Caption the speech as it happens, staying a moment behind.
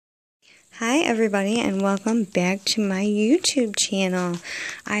Hi everybody, and welcome back to my YouTube channel.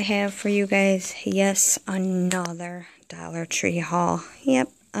 I have for you guys, yes, another Dollar Tree haul. Yep,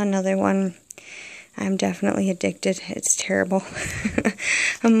 another one. I'm definitely addicted. It's terrible.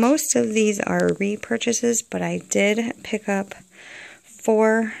 Most of these are repurchases, but I did pick up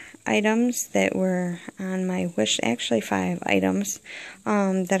 4 items that were on my wish, actually 5 items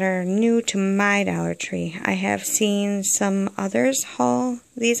that are new to my Dollar Tree. I have seen some others haul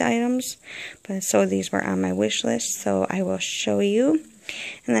these items, but so these were on my wish list, so I will show you.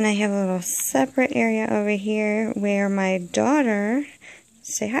 And then I have a little separate area over here where my daughter,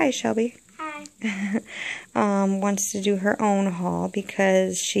 say hi Shelby, wants to do her own haul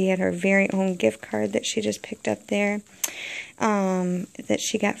because she had her very own gift card that she just picked up there. That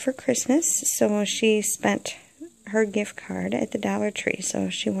she got for Christmas, so she spent her gift card at the Dollar Tree, so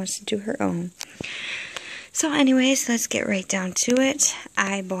she wants to do her own. So anyways, let's get right down to it.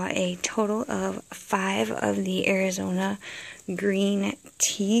 I bought a total of 5 of the Arizona green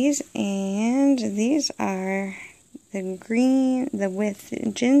teas, and these are the green, with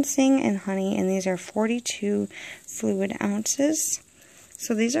ginseng and honey, and these are 42 fluid ounces.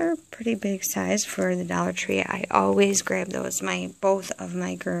 So these are pretty big size for the Dollar Tree. I always grab those. Both of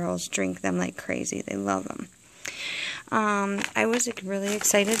my girls drink them like crazy. They love them. I was really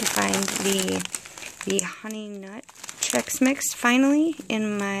excited to find the Honey Nut Chex Mix finally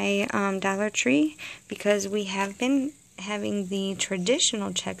in my Dollar Tree, because we have been having the traditional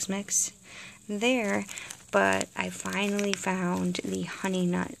Chex Mix there, but I finally found the Honey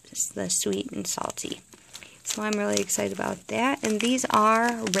Nut, the sweet and salty. So I'm really excited about that. And these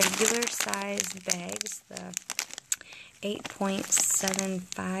are regular size bags, the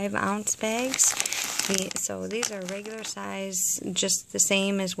 8.75 ounce bags. So these are regular size, just the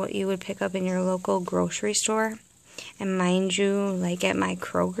same as what you would pick up in your local grocery store. And mind you, like at my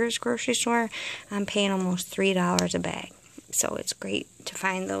Kroger's grocery store, I'm paying almost $3 a bag. So it's great to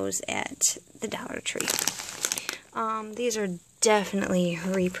find those at the Dollar Tree. These are definitely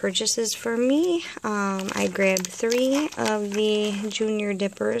repurchases for me. I grabbed 3 of the Junior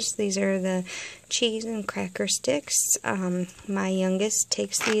Dippers. These are the cheese and cracker sticks. My youngest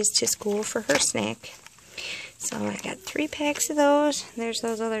takes these to school for her snack. So I got 3 packs of those. There's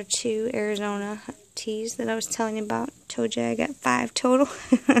those other 2 Arizona teas that I was telling you about. Told you I got 5 total.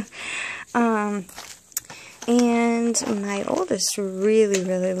 And my oldest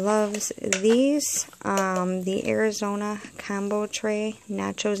really loves these, the Arizona Combo Tray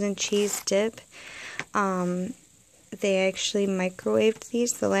Nachos and Cheese Dip. They actually microwaved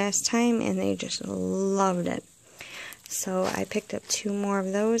these the last time, and they just loved it. So I picked up 2 more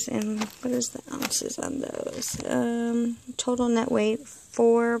of those, and what is the ounces on those? Total net weight,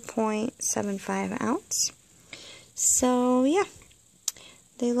 4.75 ounce. So yeah,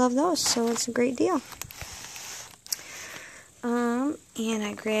 they love those, so it's a great deal. And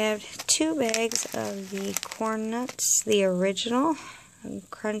I grabbed 2 bags of the Corn Nuts, the original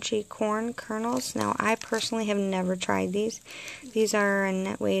crunchy corn kernels. Now, I personally have never tried these. These are a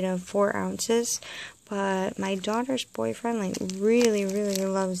net weight of 4 ounces, but my daughter's boyfriend really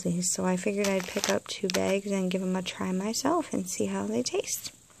loves these, so I figured I'd pick up 2 bags and give them a try myself and see how they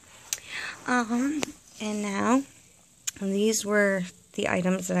taste. And now, these were the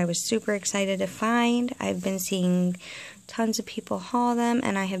items that I was super excited to find. I've been seeing tons of people haul them,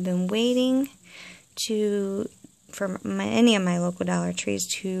 and I have been waiting for any of my local Dollar Trees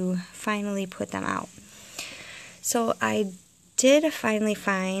to finally put them out. So I did finally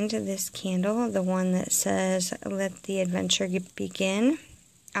find this candle, the one that says "Let the Adventure Begin."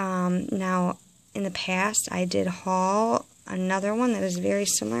 Now, in the past, I did haul another one that is very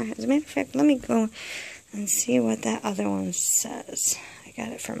similar. As a matter of fact, let me go and see what that other one says. I got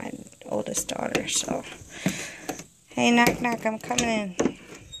it for my oldest daughter, so... Hey, knock, knock, I'm coming in.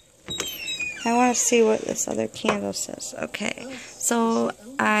 I want to see what this other candle says. Okay, so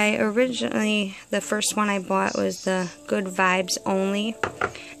the first one I bought was the Good Vibes Only.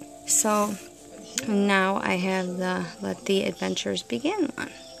 So now I have the Let the Adventures Begin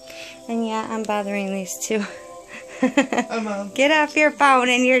one. And yeah, I'm bothering these two. Get off your phone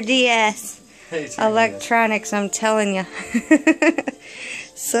and your DS. Hey, electronics, I'm telling you.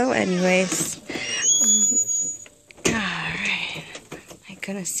 So anyways, alright, am I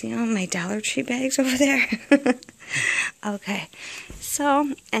gonna see all my Dollar Tree bags over there? Okay,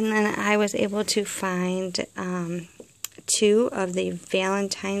 so, and then I was able to find 2 of the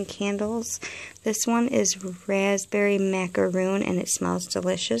Valentine candles. This one is raspberry macaroon, and it smells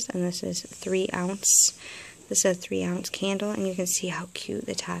delicious, and this is 3 ounce. This is a 3 ounce candle, and you can see how cute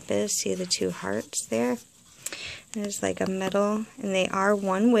the top is. See the 2 hearts there? There's like a metal, and they are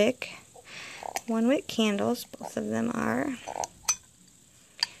 1 wick. one with candles. Both of them are.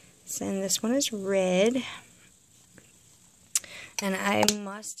 And this one is red. And I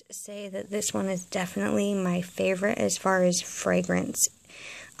must say that this one is definitely my favorite as far as fragrance.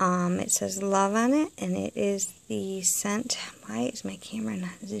 It says love on it, and it is the scent. Why is my camera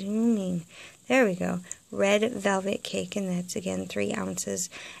not zooming? There we go. Red Velvet Cake, and that's again 3 ounces.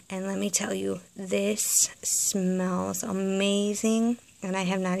 And let me tell you, this smells amazing, and I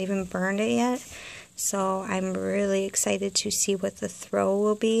have not even burned it yet. So I'm really excited to see what the throw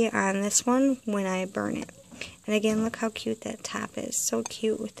will be on this one when I burn it. And again, look how cute that top is. So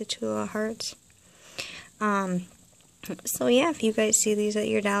cute with the 2 little hearts. So yeah, if you guys see these at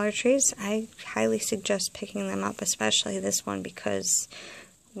your Dollar Trees, I highly suggest picking them up, especially this one, because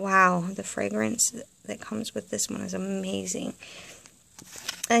wow, the fragrance that comes with this one is amazing.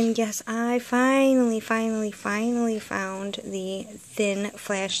 And yes, I finally found the thin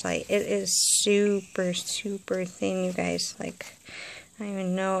flashlight. It is super thin, you guys. Like, I don't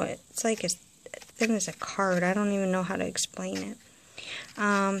even know. It's like as thin as a card. I don't even know how to explain it.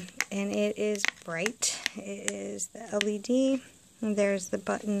 And it is bright. It is the LED. And there's the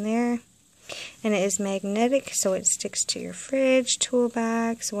button there. And it is magnetic, so it sticks to your fridge,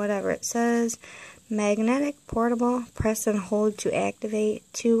 toolbox, whatever it says. Magnetic, portable, press and hold to activate.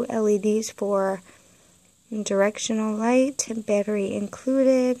 2 LEDs for directional light, battery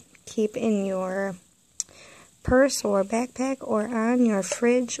included. Keep in your purse or backpack or on your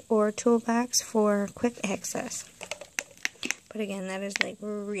fridge or toolbox for quick access. But again, that is like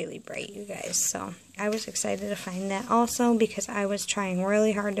really bright, you guys. So I was excited to find that also, because I was trying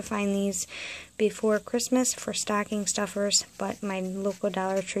really hard to find these before Christmas for stocking stuffers, but my local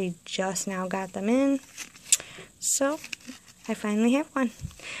Dollar Tree just now got them in. So I finally have one.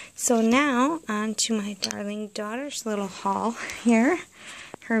 So now on to my darling daughter's little haul here.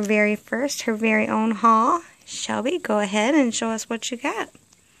 Her very own haul. Shelby, go ahead and show us what you got.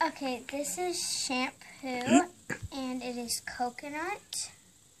 Okay, this is shampoo, and it is coconut.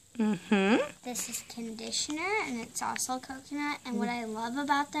 This is conditioner, and it's also coconut. And what I love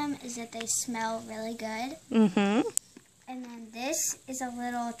about them is that they smell really good. And then this is a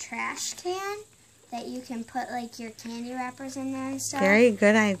little trash can that you can put like your candy wrappers in there and stuff. Very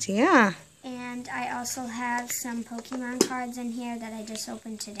good idea. And I also have some Pokemon cards in here that I just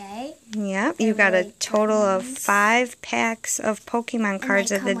opened today. Yep, you got a total of 5 packs of Pokemon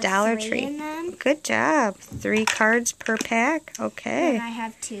cards at the Dollar Tree. Good job. 3 cards per pack. Okay. And I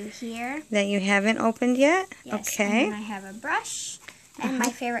have 2 here. That you haven't opened yet? Yes, okay. And then I have a brush. And my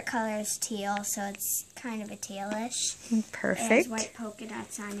favorite color is teal, so it's kind of a tealish. Perfect. It has white polka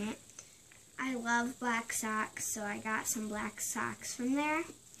dots on it. I love black socks, so I got some black socks from there.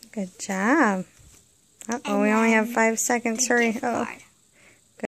 Good job. Uh-oh, we only have 5 seconds. Hurry. Oh.